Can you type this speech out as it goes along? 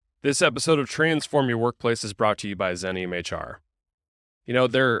This episode of Transform Your Workplace is brought to you by Xenium HR. You know,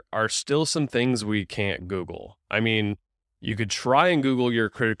 there are still some things we can't Google. I mean, you could try and Google your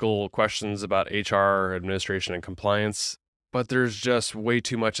critical questions about HR, administration, and compliance, but there's just way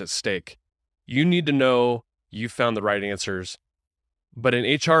too much at stake. You need to know you found the right answers. But in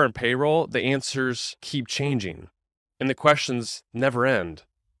HR and payroll, the answers keep changing, and the questions never end.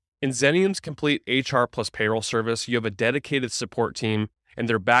 In Xenium's complete HR plus payroll service, you have a dedicated support team, and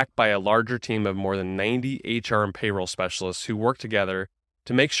they're backed by a larger team of more than 90 HR and payroll specialists who work together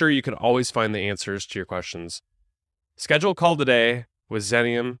to make sure you can always find the answers to your questions. Schedule a call today with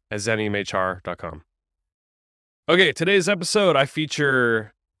Xenium at xeniumhr.com. Okay, today's episode, I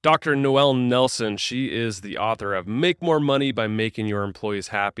feature Dr. Noelle Nelson. She is the author of Make More Money by Making Your Employees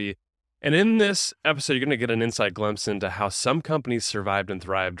Happy. And in this episode, you're going to get an inside glimpse into how some companies survived and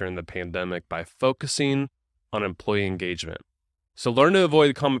thrived during the pandemic by focusing on employee engagement. So learn to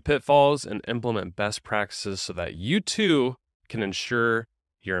avoid common pitfalls and implement best practices so that you too can ensure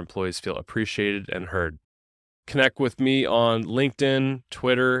your employees feel appreciated and heard. Connect with me on LinkedIn,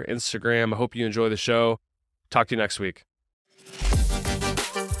 Twitter, Instagram. I hope you enjoy the show. Talk to you next week.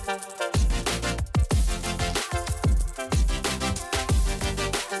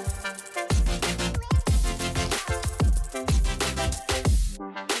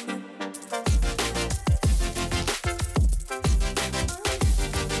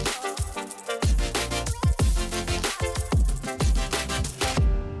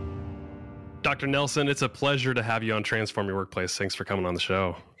 Dr. Nelson, it's a pleasure to have you on Transform Your Workplace. Thanks for coming on the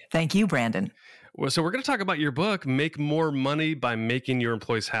show. Thank you, Brandon. Well, so we're going to talk about your book, Make More Money by Making Your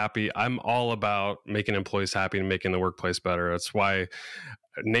Employees Happy. I'm all about making employees happy and making the workplace better. That's why I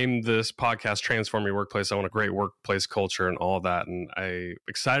named this podcast Transform Your Workplace. I want a great workplace culture and all that. And I'm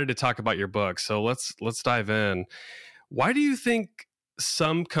excited to talk about your book. So let's dive in. Why do you think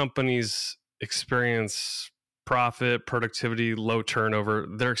some companies experience profit, productivity, low turnover?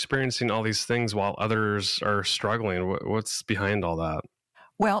 They're experiencing all these things while others are struggling. What's behind all that?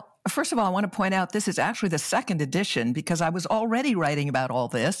 Well, first of all, I want to point out this is actually the second edition because I was already writing about all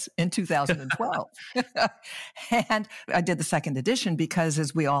this in 2012. And I did the second edition because,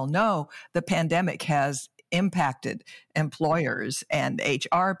 as we all know, the pandemic has impacted employers and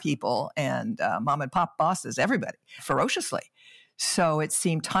HR people and mom and pop bosses, everybody, ferociously. So it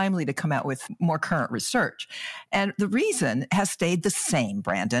seemed timely to come out with more current research. And the reason has stayed the same,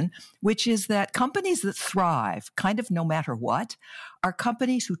 Brandon, which is that companies that thrive, kind of no matter what, are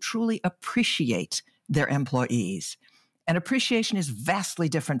companies who truly appreciate their employees. And appreciation is vastly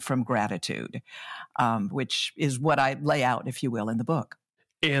different from gratitude, which is what I lay out, if you will, in the book.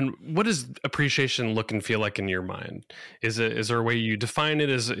 And what does appreciation look and feel like in your mind? Is there a way you define it?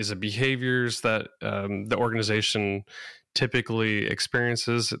 Is it behaviors that the organization typically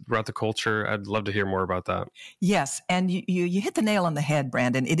experiences throughout the culture? I'd love to hear more about that. Yes, and you hit the nail on the head,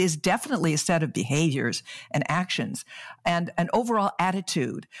 Brandon. It is definitely a set of behaviors and actions and an overall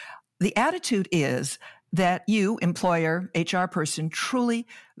attitude. The attitude is that you, employer, HR person, truly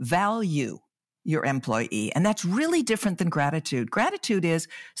value your employee. And that's really different than gratitude. Gratitude is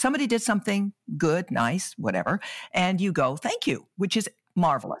somebody did something good, nice, whatever, and you go, thank you, which is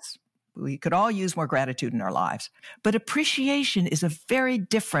marvelous. We could all use more gratitude in our lives. But appreciation is a very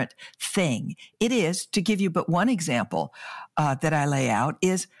different thing. It is, to give you but one example that I lay out,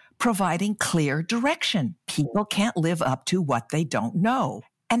 is providing clear direction. People can't live up to what they don't know.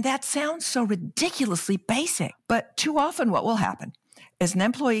 And that sounds so ridiculously basic. But too often what will happen is an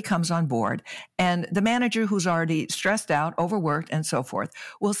employee comes on board and the manager, who's already stressed out, overworked, and so forth,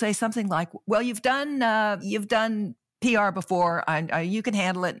 will say something like, well, you've done PR before, you can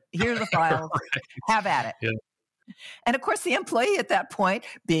handle it. Here are the files. Right. Have at it. Yeah. And of course, the employee at that point,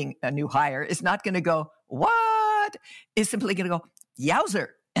 being a new hire, is not going to go, what? Is simply going to go, yowzer,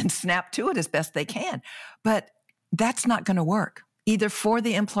 and snap to it as best they can. But that's not going to work, either for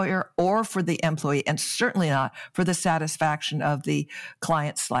the employer or for the employee, and certainly not for the satisfaction of the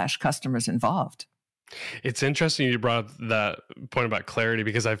client/customers involved. It's interesting you brought up that point about clarity,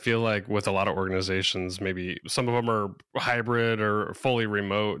 because I feel like with a lot of organizations, maybe some of them are hybrid or fully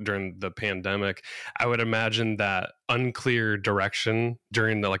remote during the pandemic. I would imagine that unclear direction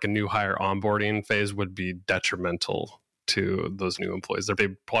during a new hire onboarding phase would be detrimental to those new employees. They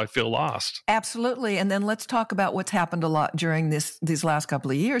probably feel lost. Absolutely. And then let's talk about what's happened a lot during these last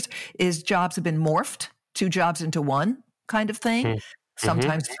couple of years is jobs have been morphed, 2 jobs into one kind of thing,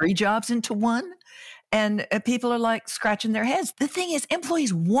 sometimes 3 jobs into one. And people are like scratching their heads. The thing is,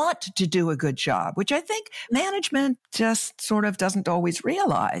 employees want to do a good job, which I think management just sort of doesn't always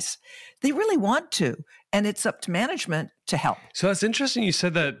realize. They really want to. and it's up to management to help. So that's interesting. You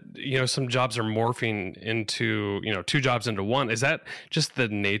said that, some jobs are morphing into, two jobs into one. Is that just the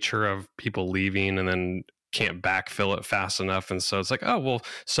nature of people leaving and then can't backfill it fast enough? And so it's like, oh, well,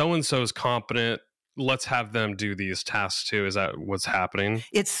 so-and-so is competent. Let's have them do these tasks too. Is that what's happening?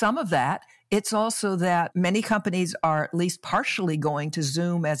 It's some of that. It's also that many companies are at least partially going to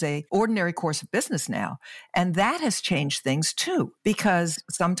Zoom as a ordinary course of business now. And that has changed things too, because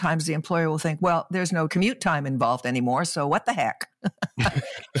sometimes the employer will think, well, there's no commute time involved anymore. So what the heck?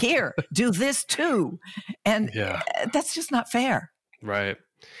 Here, do this too. And that's just not fair. Right.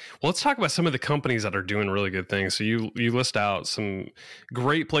 Well, let's talk about some of the companies that are doing really good things. So you list out some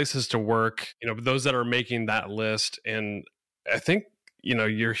great places to work, those that are making that list. And I think,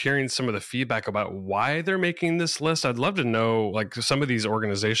 you're hearing some of the feedback about why they're making this list. I'd love to know, like, some of these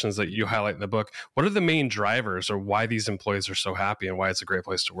organizations that you highlight in the book, what are the main drivers or why these employees are so happy and why it's a great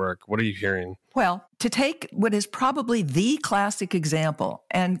place to work? What are you hearing? Well, to take what is probably the classic example,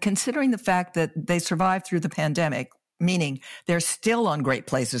 and considering the fact that they survived through the pandemic, meaning they're still on great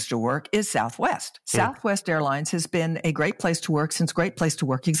places to work, is Southwest. Southwest Airlines has been a great place to work since Great Place to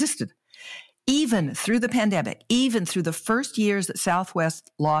Work existed. Even through the pandemic, even through the first years that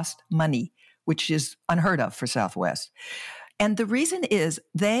Southwest lost money, which is unheard of for Southwest. And the reason is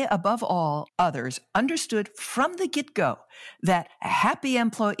they, above all others, understood from the get-go that a happy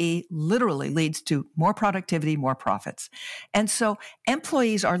employee literally leads to more productivity, more profits. And so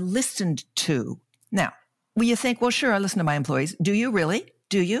employees are listened to. Now, will you think, well, sure, I listen to my employees. Do you really?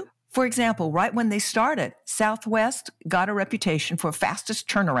 Do you? For example, right when they started, Southwest got a reputation for fastest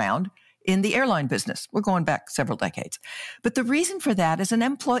turnaround in the airline business. We're going back several decades. But the reason for that is an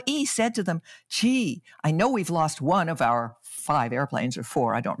employee said to them, gee, I know we've lost one of our 5 airplanes or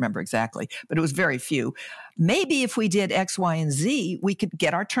 4. I don't remember exactly, but it was very few. Maybe if we did X, Y, and Z, we could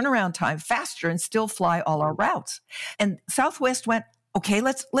get our turnaround time faster and still fly all our routes. And Southwest went, okay,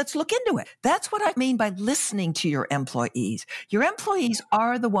 let's look into it. That's what I mean by listening to your employees. Your employees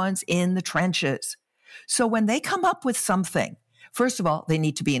are the ones in the trenches. So when they come up with something, first of all, they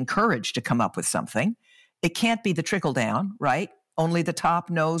need to be encouraged to come up with something. It can't be the trickle down, right? Only the top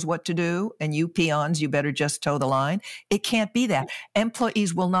knows what to do, and you peons, you better just toe the line. It can't be that.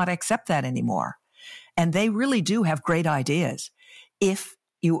 Employees will not accept that anymore. And they really do have great ideas. If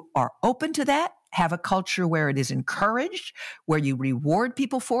you are open to that, have a culture where it is encouraged, where you reward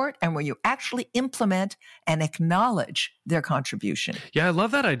people for it, and where you actually implement and acknowledge their contribution. Yeah, I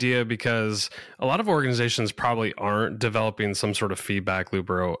love that idea because a lot of organizations probably aren't developing some sort of feedback loop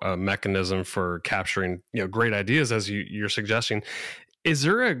or a mechanism for capturing, great ideas, as you're suggesting. Is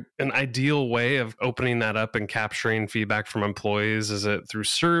there an ideal way of opening that up and capturing feedback from employees? Is it through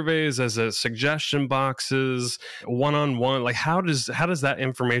surveys? Is it suggestion boxes, one-on-one? Like, how does that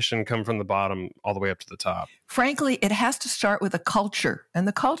information come from the bottom all the way up to the top? Frankly, it has to start with a culture, and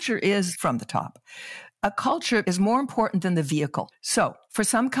the culture is from the top. A culture is more important than the vehicle. So for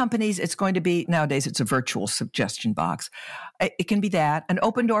some companies, it's going to be, nowadays it's a virtual suggestion box. It can be that. An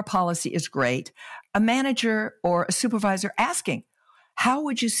open door policy is great. A manager or a supervisor asking, how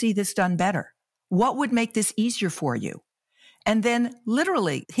would you see this done better? What would make this easier for you? And then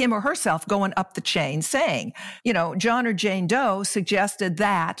literally him or herself going up the chain saying, John or Jane Doe suggested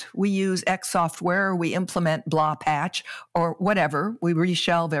that we use X software, or we implement blah patch or whatever. We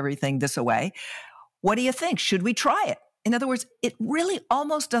reshelve everything this way. What do you think? Should we try it? In other words, it really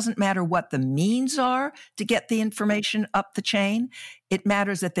almost doesn't matter what the means are to get the information up the chain. It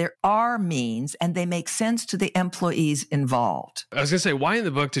matters that there are means and they make sense to the employees involved. I was going to say, why in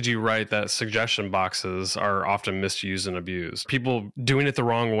the book did you write that suggestion boxes are often misused and abused? People doing it the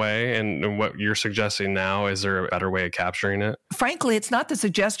wrong way, and what you're suggesting now, is there a better way of capturing it? Frankly, it's not the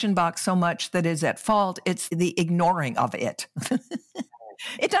suggestion box so much that is at fault. It's the ignoring of it.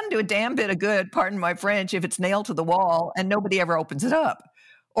 It doesn't do a damn bit of good, pardon my French, if it's nailed to the wall and nobody ever opens it up.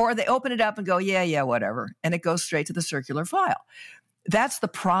 Or they open it up and go, yeah, whatever. And it goes straight to the circular file. That's the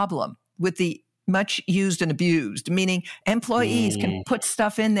problem with the much used and abused, meaning employees can put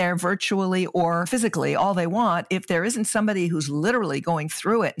stuff in there virtually or physically all they want. If there isn't somebody who's literally going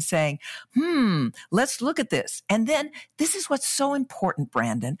through it and saying, let's look at this. And then this is what's so important,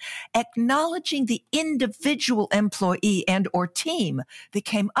 Brandon, acknowledging the individual employee and or team that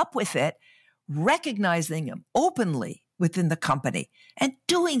came up with it, recognizing them openly within the company and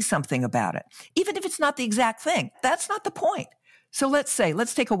doing something about it. Even if it's not the exact thing, that's not the point. So let's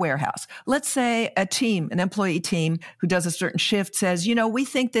take a warehouse. Let's say a team, an employee team who does a certain shift says, we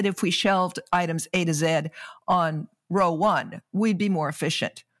think that if we shelved items A to Z on row 1, we'd be more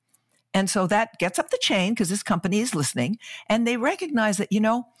efficient. And so that gets up the chain because this company is listening and they recognize that,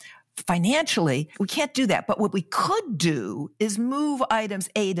 Financially, we can't do that. But what we could do is move items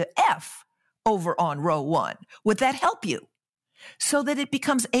A to F over on row 1. Would that help you? So that it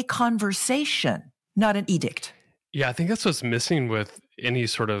becomes a conversation, not an edict. Yeah, I think that's what's missing with any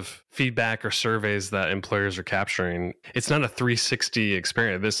sort of feedback or surveys that employers are capturing. It's not a 360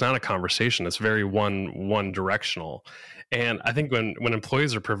 experience. It's not a conversation. It's very one directional. And I think when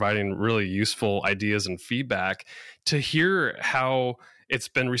employees are providing really useful ideas and feedback, to hear how it's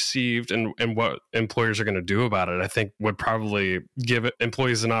been received and what employers are going to do about it, I think would probably give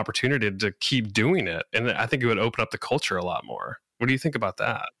employees an opportunity to keep doing it. And I think it would open up the culture a lot more. What do you think about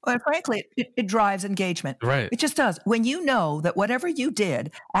that? Well, frankly, it drives engagement. Right. It just does. When you know that whatever you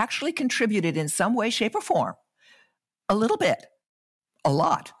did actually contributed in some way, shape, or form, a little bit, a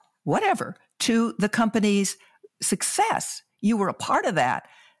lot, whatever, to the company's success, you were a part of that,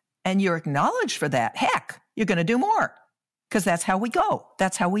 and you're acknowledged for that. Heck, you're going to do more. Because that's how we go.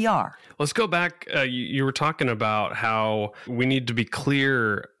 That's how we are. Let's go back. You were talking about how we need to be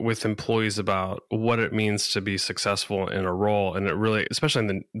clear with employees about what it means to be successful in a role. And it really, especially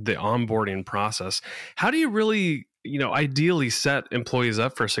in the onboarding process, how do you really, ideally set employees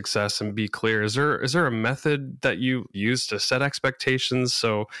up for success and be clear? Is there a method that you use to set expectations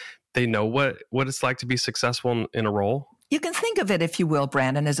so they know what it's like to be successful in a role? You can think of it, if you will,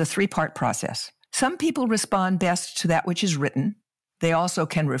 Brandon, as a 3-part process. Some people respond best to that which is written. They also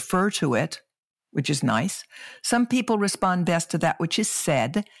can refer to it, which is nice. Some people respond best to that which is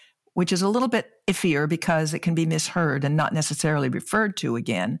said, which is a little bit iffier because it can be misheard and not necessarily referred to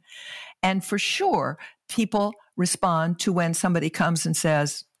again. And for sure, people respond to when somebody comes and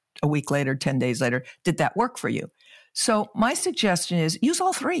says a week later, 10 days later, did that work for you? So my suggestion is use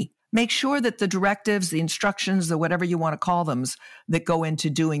all 3. Make sure that the directives, the instructions, the whatever you want to call them, that go into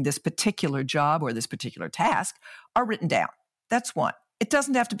doing this particular job or this particular task are written down. That's one. It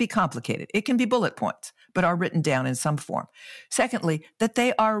doesn't have to be complicated. It can be bullet points, but are written down in some form. Secondly, that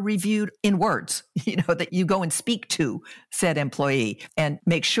they are reviewed in words, that you go and speak to said employee and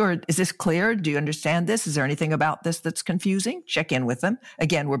make sure, is this clear? Do you understand this? Is there anything about this that's confusing? Check in with them.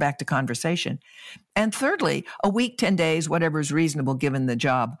 Again, we're back to conversation. And thirdly, a week, 10 days, whatever is reasonable given the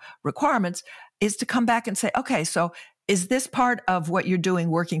job requirements, is to come back and say, okay, so is this part of what you're doing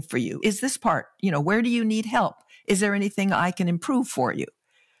working for you? Is this part, where do you need help? Is there anything I can improve for you?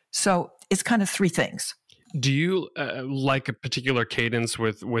 So it's kind of 3 things. Do you like a particular cadence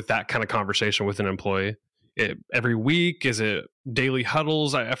with that kind of conversation with an employee? Every week? Is it daily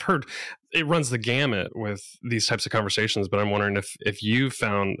huddles? I've heard it runs the gamut with these types of conversations, but I'm wondering if you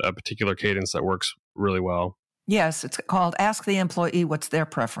found a particular cadence that works really well. Yes, it's called Ask the Employee What's Their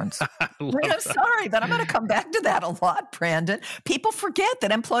Preference. I'm sorry, but I'm going to come back to that a lot, Brandon. People forget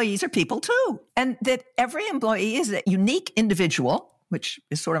that employees are people too, and that every employee is a unique individual, which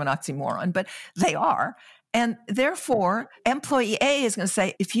is sort of an oxymoron, but they are. And therefore, employee A is going to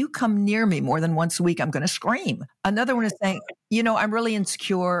say, if you come near me more than once a week, I'm going to scream. Another one is saying, I'm really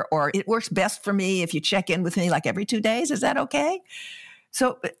insecure, or it works best for me if you check in with me like every 2 days. Is that okay?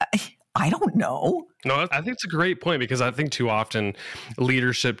 So I don't know. No, I think it's a great point, because I think too often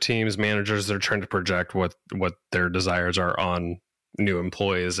leadership teams, managers, they're trying to project what their desires are on new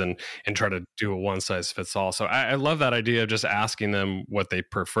employees and try to do a one size fits all. So I love that idea of just asking them what they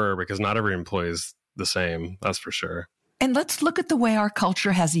prefer, because not every employee is the same. That's for sure. And let's look at the way our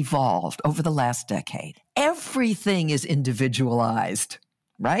culture has evolved over the last decade. Everything is individualized,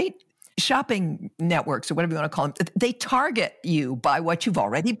 right? Shopping networks, or whatever you want to call them, they target you by what you've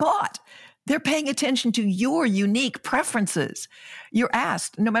already bought. They're paying attention to your unique preferences. You're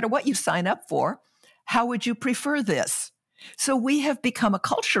asked, no matter what you sign up for, how would you prefer this? So we have become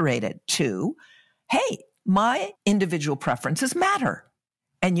acculturated to, hey, my individual preferences matter.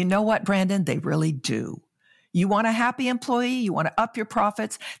 And you know what, Brandon? They really do. You want a happy employee, you want to up your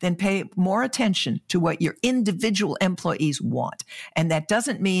profits, then pay more attention to what your individual employees want. And that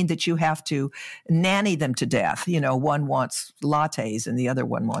doesn't mean that you have to nanny them to death. One wants lattes and the other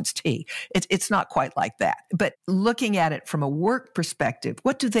one wants tea. It's not quite like that. But looking at it from a work perspective,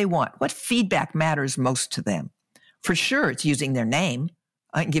 what do they want? What feedback matters most to them? For sure, it's using their name.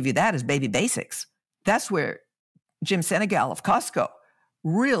 I can give you that as baby basics. That's where Jim Senegal of Costco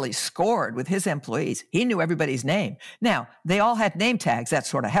really scored with his employees. He knew everybody's name. Now, they all had name tags. That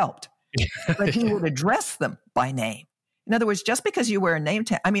sort of helped. But he would address them by name. In other words, just because you wear a name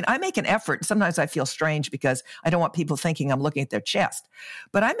tag, I make an effort. Sometimes I feel strange because I don't want people thinking I'm looking at their chest.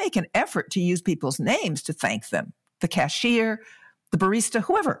 But I make an effort to use people's names to thank them. The cashier, the barista,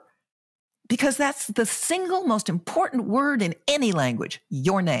 whoever. Because that's the single most important word in any language,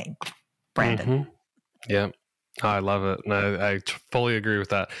 your name, Brandon. Mm-hmm. Yeah. I love it. And I fully agree with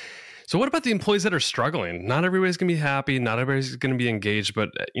that. So what about the employees that are struggling? Not everybody's going to be happy. Not everybody's going to be engaged.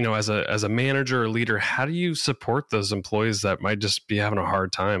 But, as a manager or leader, how do you support those employees that might just be having a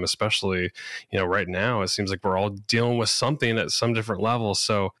hard time, especially, right now? It seems like we're all dealing with something at some different levels.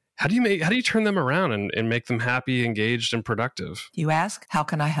 So how do you turn them around and make them happy, engaged, and productive? You ask, how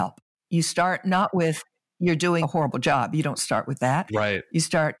can I help? You start not with, you're doing a horrible job. You don't start with that. Right. You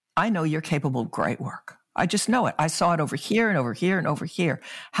start, I know you're capable of great work. I just know it. I saw it over here and over here and over here.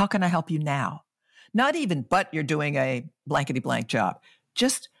 How can I help you now? Not even, but you're doing a blankety blank job.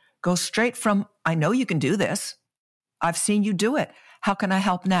 Just go straight from, I know you can do this. I've seen you do it. How can I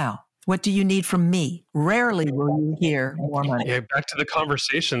help now? What do you need from me? Rarely will you hear more money. Yeah, back to the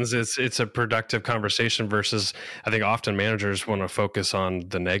conversations. It's a productive conversation versus, I think often managers want to focus on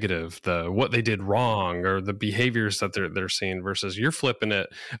the negative, the what they did wrong or the behaviors that they're seeing versus you're flipping it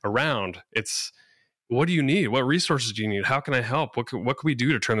around. It's, what do you need? What resources do you need? How can I help? What can we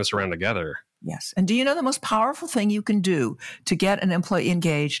do to turn this around together? Yes. And do you know the most powerful thing you can do to get an employee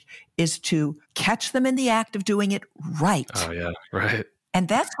engaged is to catch them in the act of doing it right. Oh, yeah. Right. And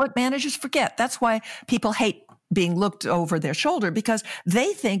that's what managers forget. That's why people hate being looked over their shoulder, because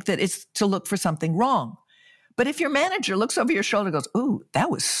they think that it's to look for something wrong. But if your manager looks over your shoulder and goes, ooh, that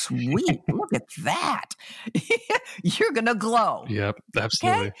was sweet. Look at that. You're going to glow. Yep,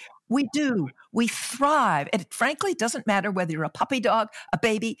 absolutely. Okay? We do. We thrive. And it frankly doesn't matter whether you're a puppy dog, a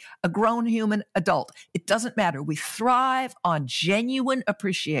baby, a grown human, adult. It doesn't matter. We thrive on genuine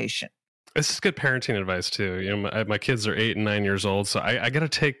appreciation. This is good parenting advice too. My kids are 8 and 9 years old, so I got to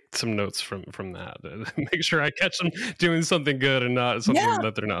take some notes from that. Make sure I catch them doing something good and not something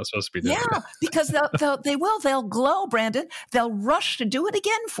that they're not supposed to be doing. Yeah, because they'll glow, Brandon. They'll rush to do it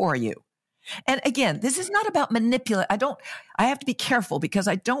again for you. And again, this is not about manipulate. I have to be careful because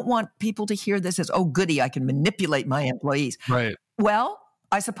I don't want people to hear this as, oh, goody, I can manipulate my employees. Right. Well,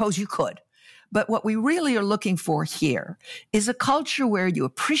 I suppose you could. But what we really are looking for here is a culture where you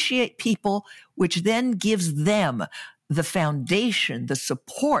appreciate people, which then gives them the foundation, the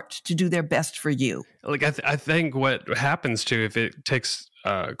support to do their best for you. Like I think what happens too, if it takes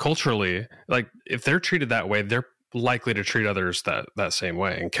culturally, like if they're treated that way, they're likely to treat others that same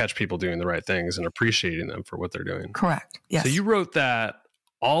way and catch people doing the right things and appreciating them for what they're doing. Correct. Yes. So you wrote that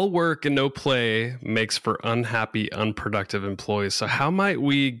all work and no play makes for unhappy, unproductive employees. So how might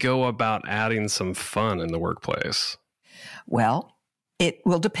we go about adding some fun in the workplace? Well, it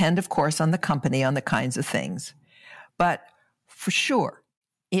will depend, of course, on the company, on the kinds of things. But for sure,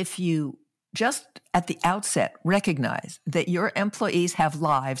 if you just at the outset recognize that your employees have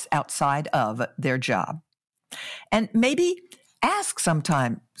lives outside of their job, and maybe ask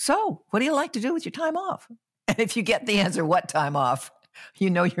sometime, so what do you like to do with your time off? And if you get the answer, what time off? You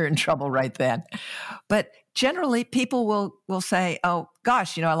know you're in trouble right then. But generally, people will say, oh,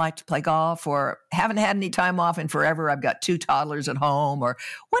 gosh, I like to play golf, or haven't had any time off in forever. I've got 2 toddlers at home, or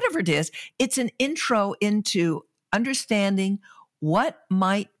whatever it is. It's an intro into understanding what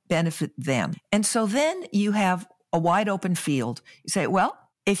might benefit them. And so then you have a wide open field. You say, well,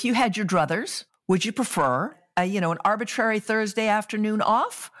 if you had your druthers, would you prefer an arbitrary Thursday afternoon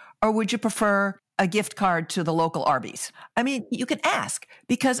off, or would you prefer a gift card to the local Arby's? I mean, you can ask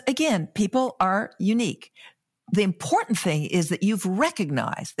because, again, people are unique. The important thing is that you've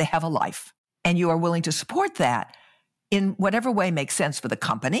recognized they have a life and you are willing to support that in whatever way makes sense for the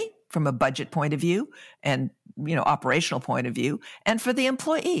company from a budget point of view and, operational point of view, and for the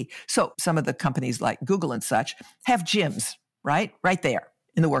employee. So some of the companies like Google and such have gyms, right there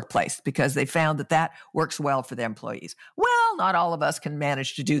in the workplace because they found that works well for their employees. Well, not all of us can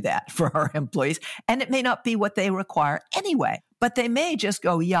manage to do that for our employees, and it may not be what they require anyway, but they may just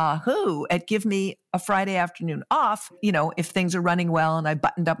go Yahoo and give me a Friday afternoon off, if things are running well and I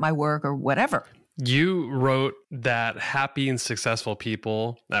buttoned up my work or whatever. You wrote that happy and successful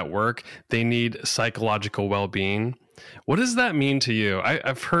people at work, they need psychological well-being. What does that mean to you?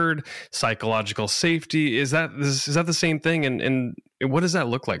 I've heard psychological safety. Is that the same thing? And what does that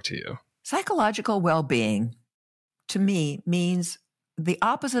look like to you? Psychological well-being, to me, means the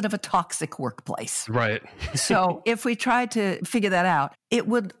opposite of a toxic workplace. Right. So if we tried to figure that out, it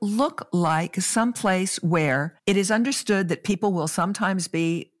would look like some place where it is understood that people will sometimes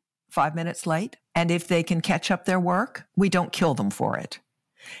be 5 minutes late. And if they can catch up their work, we don't kill them for it.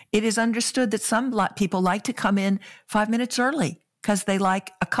 It is understood that some people like to come in 5 minutes early because they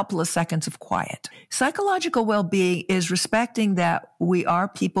like a couple of seconds of quiet. Psychological well-being is respecting that we are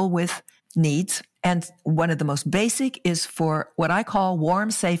people with needs. And one of the most basic is for what I call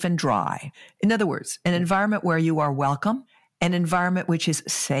warm, safe, and dry. In other words, an environment where you are welcome, an environment which is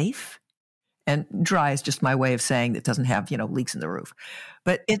safe, And dry is just my way of saying that doesn't have, leaks in the roof.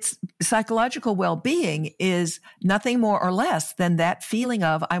 But it's psychological well-being is nothing more or less than that feeling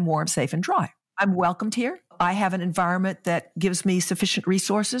of I'm warm, safe, and dry. I'm welcomed here. I have an environment that gives me sufficient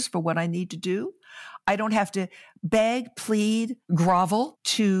resources for what I need to do. I don't have to beg, plead, grovel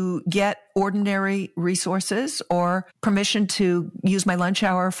to get ordinary resources or permission to use my lunch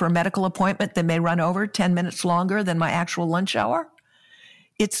hour for a medical appointment that may run over 10 minutes longer than my actual lunch hour.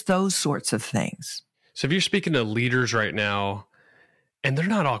 It's those sorts of things. So if you're speaking to leaders right now, and they're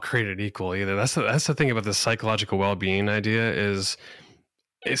not all created equal either. That's the thing about the psychological well-being idea is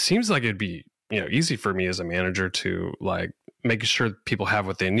it seems like it'd be, easy for me as a manager to make sure people have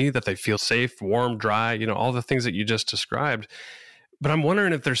what they need, that they feel safe, warm, dry, all the things that you just described. But I'm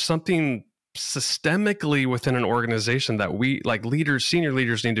wondering if there's something systemically within an organization that we leaders, senior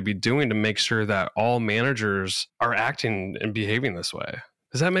leaders need to be doing to make sure that all managers are acting and behaving this way.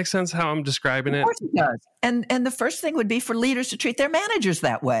 Does that make sense how I'm describing it? Of course it does. And the first thing would be for leaders to treat their managers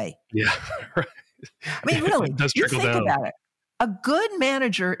that way. Yeah, right. I mean, really, you think about it. A good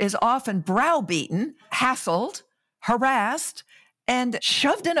manager is often browbeaten, hassled, harassed, and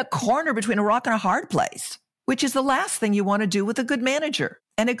shoved in a corner between a rock and a hard place, which is the last thing you want to do with a good manager.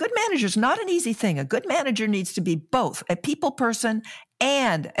 And a good manager is not an easy thing. A good manager needs to be both a people person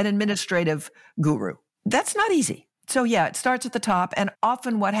and an administrative guru. That's not easy. So yeah, it starts at the top. And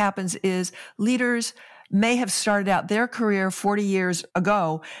often what happens is leaders may have started out their career 40 years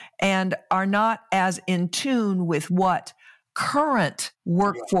ago and are not as in tune with what current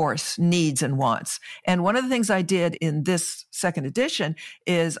workforce needs and wants. And one of the things I did in this second edition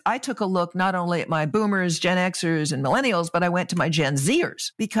is I took a look not only at my boomers, Gen Xers, and millennials, but I went to my Gen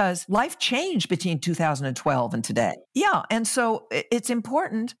Zers because life changed between 2012 and today. Yeah. And so it's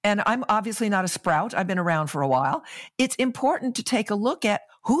important, and I'm obviously not a sprout. I've been around for a while. It's important to take a look at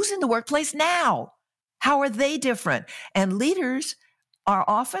who's in the workplace now. How are they different? And leaders are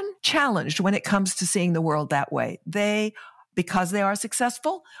often challenged when it comes to seeing the world that way. Because they are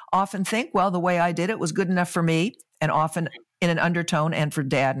successful, often think, well, the way I did it was good enough for me, and often in an undertone and for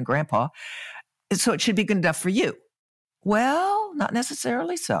dad and grandpa. So it should be good enough for you. Well, not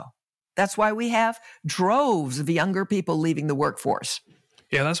necessarily so. That's why we have droves of younger people leaving the workforce.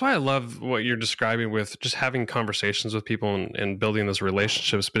 Yeah, that's why I love what you're describing with just having conversations with people and building those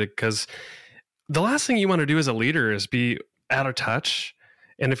relationships, because the last thing you want to do as a leader is be out of touch.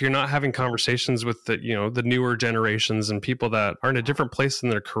 And if you're not having conversations with the newer generations and people that are in a different place in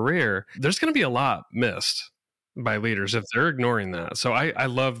their career, there's going to be a lot missed by leaders if they're ignoring that. So I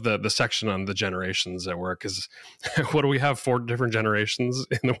love the section on the generations at work, because what do we have, 4 different generations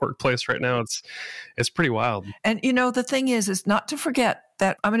in the workplace right now? It's pretty wild. And the thing is not to forget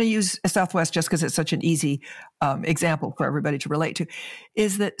that I'm going to use Southwest just because it's such an easy example for everybody to relate to,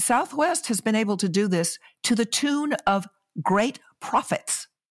 is that Southwest has been able to do this to the tune of great profits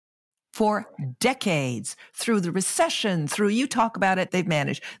for decades, through the recession, you talk about it, they've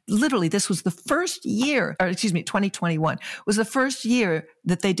managed. Literally, this was the first year, 2021 was the first year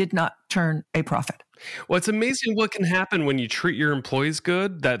that they did not turn a profit. Well, it's amazing what can happen when you treat your employees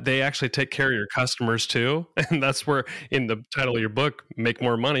good, that they actually take care of your customers too. And that's where, in the title of your book, Make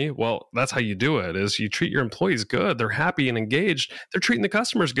More Money, well, that's how you do it, is you treat your employees good. They're happy and engaged. They're treating the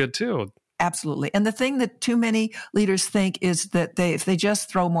customers good too. Absolutely. And the thing that too many leaders think is that if they just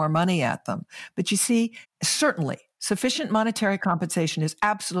throw more money at them. But you see, certainly sufficient monetary compensation is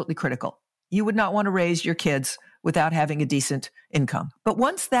absolutely critical. You would not want to raise your kids without having a decent income. But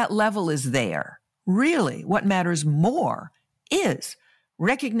once that level is there, really what matters more is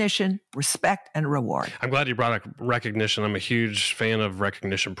recognition, respect, and reward. I'm glad you brought up recognition. I'm a huge fan of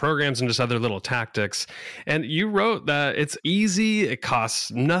recognition programs and just other little tactics. And you wrote that it's easy, it costs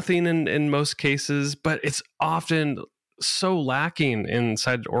nothing in most cases, but it's often so lacking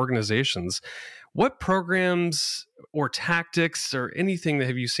inside organizations. What programs or tactics or anything that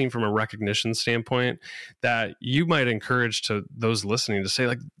have you seen from a recognition standpoint that you might encourage to those listening to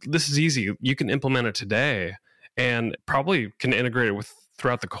say, this is easy, you can implement it today and probably can integrate it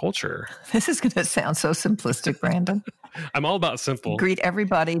throughout the culture? This is going to sound so simplistic, Brandon. I'm all about simple. Greet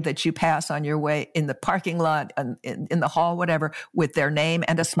everybody that you pass on your way in the parking lot, in the hall, whatever, with their name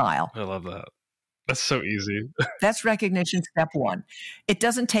and a smile. I love that. That's so easy. That's recognition step 1. It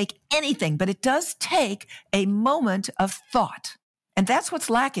doesn't take anything, but it does take a moment of thought. And that's what's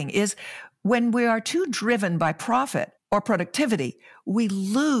lacking, is when we are too driven by profit or productivity, we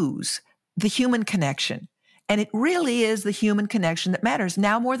lose the human connection. And it really is the human connection that matters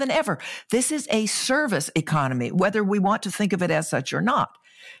now more than ever. This is a service economy, whether we want to think of it as such or not,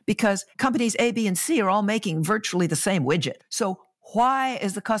 because companies A, B, and C are all making virtually the same widget. So Why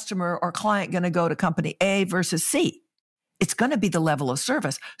is the customer or client going to go to company A versus C? It's going to be the level of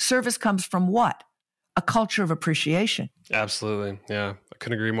service. Service comes from what? A culture of appreciation. Absolutely. Yeah, I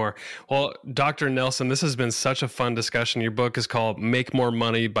couldn't agree more. Well, Dr. Nelson, this has been such a fun discussion. Your book is called Make More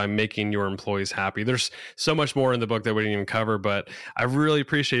Money by Making Your Employees Happy. There's so much more in the book that we didn't even cover, but I really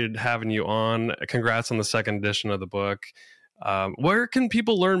appreciated having you on. Congrats on the second edition of the book. Where can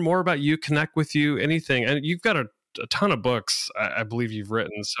people learn more about you, connect with you, anything? And you've got a ton of books, I believe you've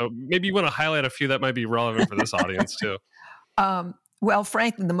written. So maybe you want to highlight a few that might be relevant for this audience too. Well,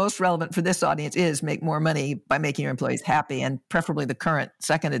 frankly, the most relevant for this audience is Make More Money by Making Your Employees Happy, and preferably the current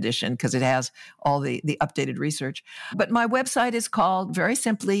second edition because it has all the updated research. But my website is called, very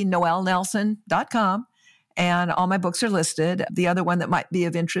simply, noelnelson.com, and all my books are listed. The other one that might be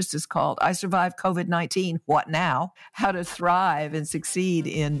of interest is called I Survived COVID-19, What Now? How to Thrive and Succeed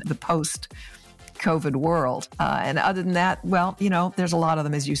in the Post-COVID World. And other than that, well, there's a lot of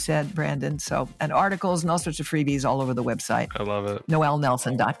them, as you said, Brandon. So, and articles and all sorts of freebies all over the website. I love it.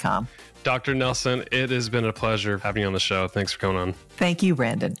 noelnelson.com. Dr. Nelson, it has been a pleasure having you on the show. Thanks for coming on. Thank you,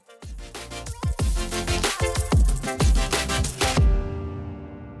 Brandon.